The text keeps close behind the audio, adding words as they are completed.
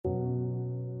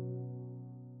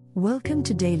Welcome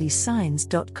to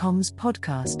dailysigns.com's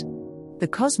podcast. The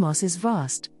cosmos is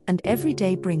vast, and every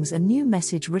day brings a new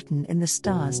message written in the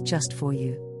stars just for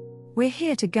you. We're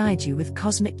here to guide you with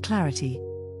cosmic clarity.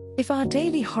 If our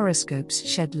daily horoscopes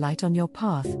shed light on your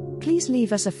path, please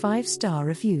leave us a 5-star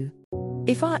review.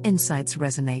 If our insights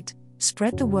resonate,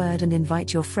 spread the word and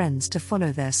invite your friends to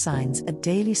follow their signs at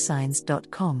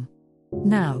dailysigns.com.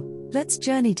 Now, let's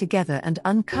journey together and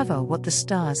uncover what the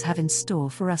stars have in store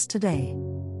for us today.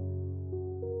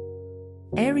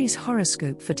 Aries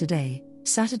horoscope for today,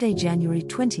 Saturday, January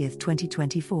 20th,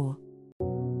 2024.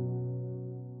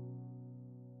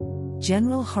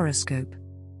 General horoscope.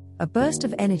 A burst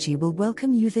of energy will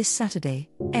welcome you this Saturday,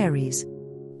 Aries.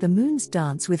 The moon's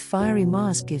dance with fiery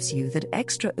Mars gives you that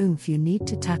extra oomph you need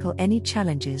to tackle any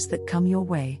challenges that come your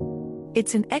way.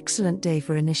 It's an excellent day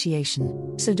for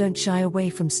initiation, so don't shy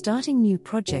away from starting new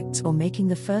projects or making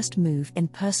the first move in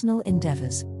personal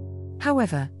endeavors.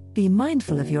 However, be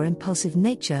mindful of your impulsive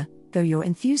nature. Though your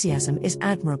enthusiasm is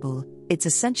admirable, it's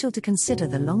essential to consider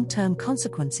the long-term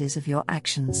consequences of your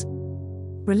actions.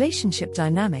 Relationship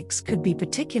dynamics could be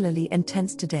particularly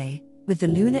intense today, with the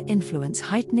lunar influence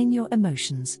heightening your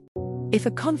emotions. If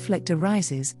a conflict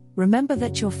arises, remember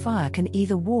that your fire can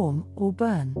either warm or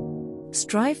burn.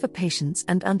 Strive for patience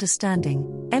and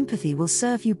understanding. Empathy will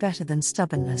serve you better than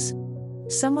stubbornness.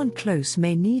 Someone close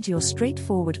may need your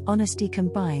straightforward honesty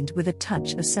combined with a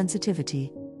touch of sensitivity.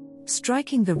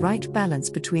 Striking the right balance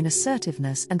between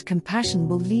assertiveness and compassion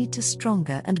will lead to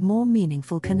stronger and more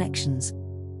meaningful connections.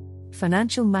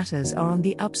 Financial matters are on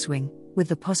the upswing, with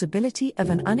the possibility of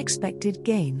an unexpected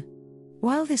gain.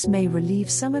 While this may relieve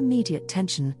some immediate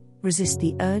tension, resist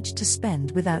the urge to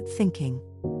spend without thinking.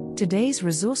 Today's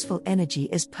resourceful energy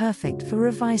is perfect for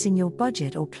revising your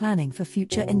budget or planning for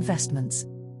future investments.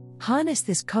 Harness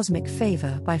this cosmic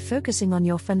favor by focusing on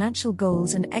your financial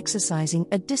goals and exercising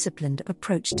a disciplined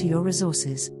approach to your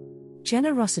resources.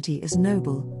 Generosity is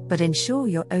noble, but ensure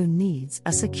your own needs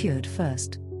are secured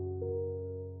first.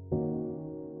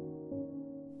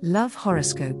 Love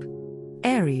horoscope.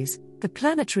 Aries, the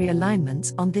planetary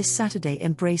alignments on this Saturday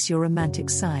embrace your romantic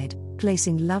side,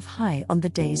 placing love high on the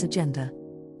day's agenda.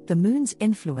 The moon's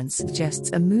influence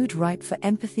suggests a mood ripe for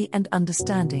empathy and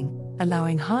understanding,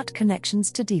 allowing heart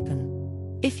connections to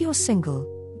deepen. If you're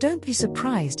single, don't be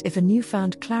surprised if a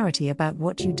newfound clarity about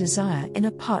what you desire in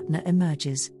a partner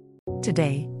emerges.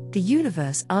 Today, the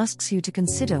universe asks you to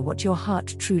consider what your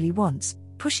heart truly wants,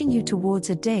 pushing you towards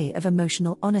a day of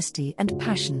emotional honesty and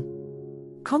passion.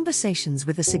 Conversations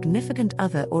with a significant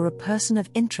other or a person of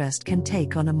interest can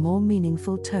take on a more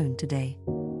meaningful tone today.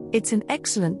 It's an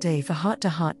excellent day for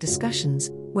heart-to-heart discussions,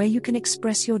 where you can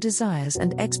express your desires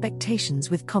and expectations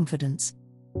with confidence.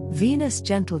 Venus'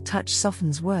 gentle touch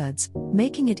softens words,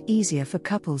 making it easier for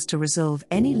couples to resolve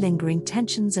any lingering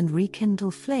tensions and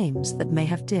rekindle flames that may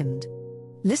have dimmed.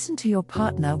 Listen to your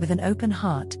partner with an open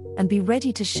heart, and be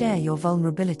ready to share your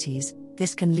vulnerabilities.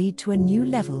 This can lead to a new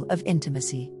level of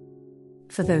intimacy.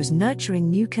 For those nurturing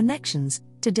new connections,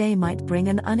 today might bring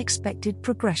an unexpected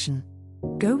progression.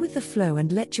 Go with the flow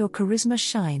and let your charisma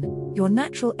shine. Your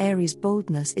natural Aries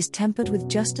boldness is tempered with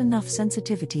just enough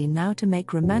sensitivity now to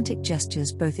make romantic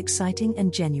gestures both exciting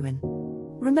and genuine.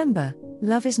 Remember,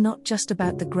 love is not just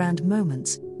about the grand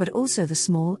moments, but also the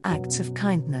small acts of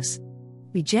kindness.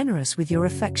 Be generous with your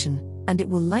affection, and it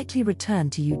will likely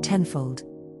return to you tenfold.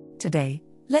 Today,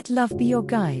 let love be your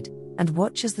guide, and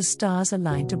watch as the stars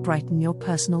align to brighten your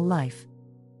personal life.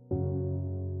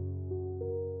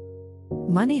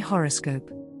 Money horoscope.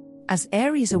 As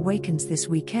Aries awakens this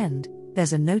weekend,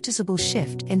 there's a noticeable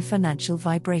shift in financial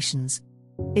vibrations.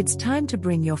 It's time to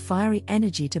bring your fiery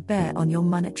energy to bear on your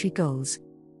monetary goals.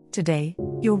 Today,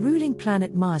 your ruling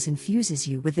planet Mars infuses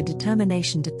you with the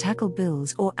determination to tackle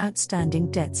bills or outstanding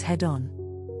debts head-on.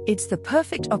 It's the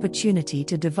perfect opportunity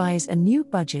to devise a new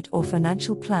budget or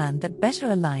financial plan that better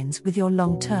aligns with your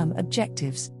long-term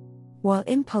objectives. While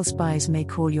impulse buys may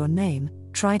call your name,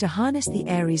 try to harness the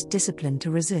Aries discipline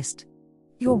to resist.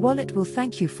 Your wallet will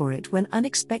thank you for it when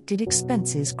unexpected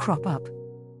expenses crop up.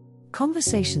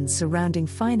 Conversations surrounding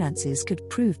finances could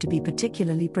prove to be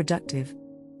particularly productive.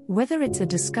 Whether it's a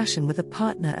discussion with a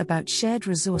partner about shared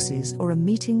resources or a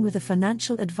meeting with a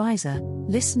financial advisor,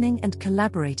 listening and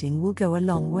collaborating will go a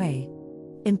long way.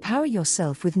 Empower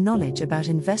yourself with knowledge about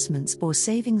investments or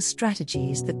savings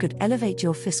strategies that could elevate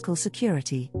your fiscal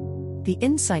security. The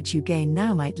insight you gain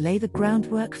now might lay the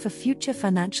groundwork for future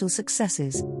financial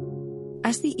successes.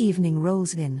 As the evening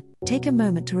rolls in, take a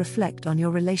moment to reflect on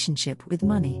your relationship with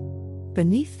money.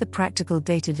 Beneath the practical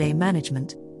day-to-day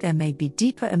management, there may be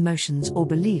deeper emotions or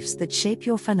beliefs that shape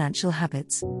your financial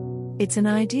habits. It's an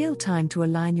ideal time to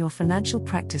align your financial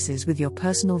practices with your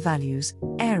personal values,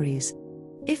 Aries.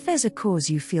 If there's a cause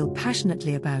you feel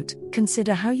passionately about,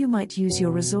 consider how you might use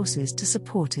your resources to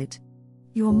support it.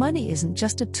 Your money isn't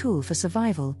just a tool for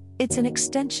survival, it's an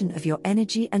extension of your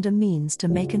energy and a means to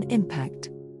make an impact.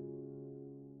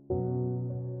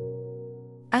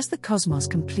 As the cosmos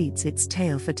completes its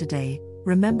tale for today,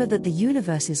 remember that the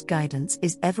universe's guidance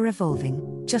is ever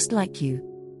evolving, just like you.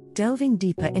 Delving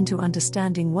deeper into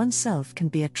understanding oneself can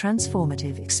be a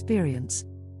transformative experience.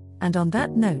 And on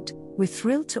that note, we're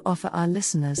thrilled to offer our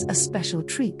listeners a special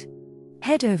treat.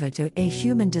 Head over to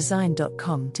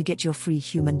ahumandesign.com to get your free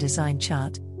human design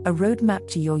chart, a roadmap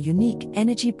to your unique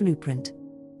energy blueprint.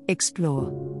 Explore,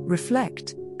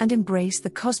 reflect, and embrace the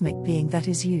cosmic being that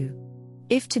is you.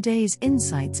 If today's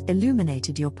insights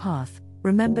illuminated your path,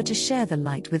 remember to share the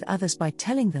light with others by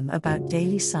telling them about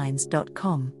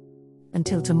dailysigns.com.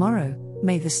 Until tomorrow,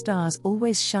 may the stars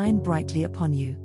always shine brightly upon you.